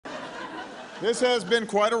This has been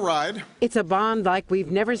quite a ride. It's a bond like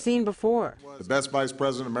we've never seen before. The best vice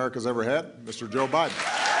president America's ever had, Mr. Joe Biden.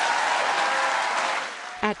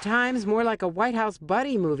 At times, more like a White House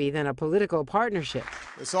buddy movie than a political partnership.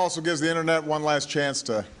 This also gives the internet one last chance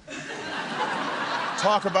to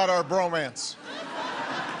talk about our bromance.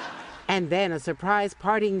 And then a surprise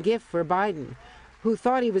parting gift for Biden, who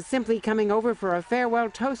thought he was simply coming over for a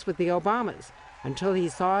farewell toast with the Obamas, until he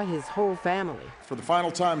saw his whole family. For the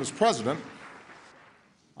final time as president,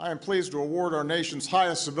 I am pleased to award our nation's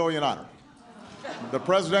highest civilian honor, the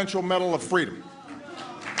Presidential Medal of Freedom.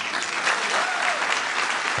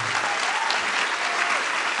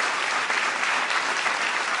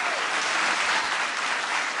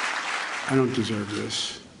 I don't deserve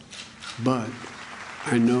this, but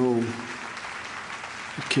I know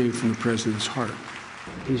it came from the president's heart.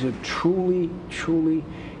 He's a truly, truly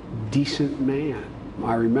decent man.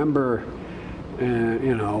 I remember,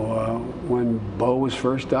 when Bo was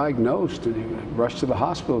first diagnosed and he rushed to the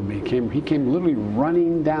hospital with me, he came literally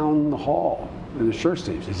running down the hall in the shirt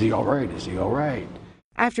sleeves. Is he all right? Is he all right?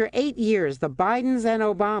 After 8 years, the Bidens and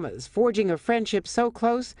Obamas forging a friendship so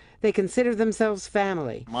close they consider themselves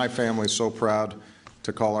family. My family is so proud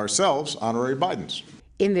to call ourselves honorary Bidens.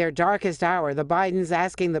 In their darkest hour, the Bidens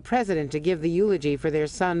asking the president to give the eulogy for their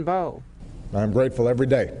son, Bo. I'm grateful every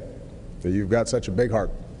day that you've got such a big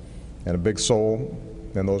heart and a big soul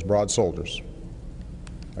in those broad shoulders.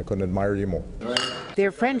 I couldn't admire you more.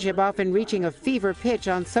 Their friendship often reaching a fever pitch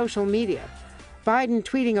on social media. Biden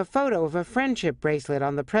tweeting a photo of a friendship bracelet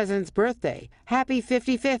on the president's birthday. Happy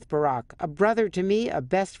 55th, Barack, a brother to me, a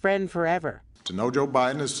best friend forever. To know Joe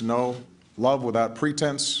Biden is to know love without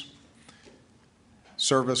pretense,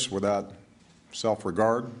 service without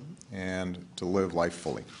self-regard, and to live life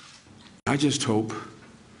fully. I just hope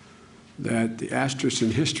that the asterisk in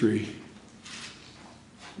history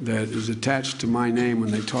that is attached to my name when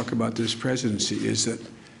they talk about this presidency is that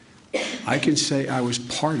I can say I was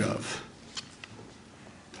part of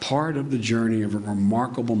the journey of a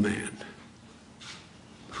remarkable man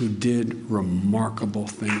who did remarkable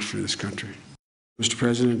things for this country. Mr.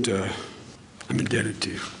 President, I'm indebted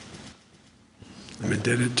to you. I'm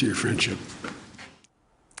indebted to your friendship.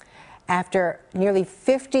 After nearly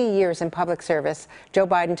 50 years in public service, Joe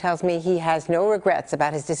Biden tells me he has no regrets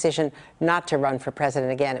about his decision not to run for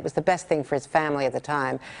president again. It was the best thing for his family at the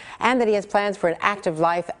time, and that he has plans for an active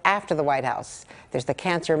life after the White House. There's the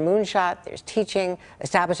cancer moonshot, there's teaching,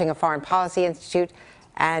 establishing a foreign policy institute,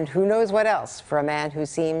 and who knows what else for a man who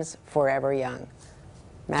seems forever young.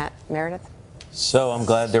 Matt, Meredith? So I'm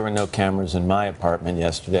glad there were no cameras in my apartment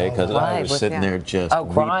yesterday, because I was sitting there just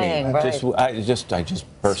crying, weeping. right. I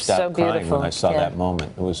just burst out crying when I saw that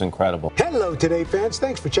moment. It was incredible. Hello, Today fans.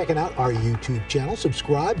 Thanks for checking out our YouTube channel.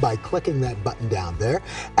 Subscribe by clicking that button down there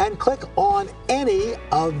and click on any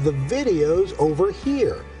of the videos over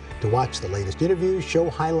here to watch the latest interviews, show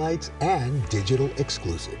highlights, and digital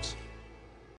exclusives.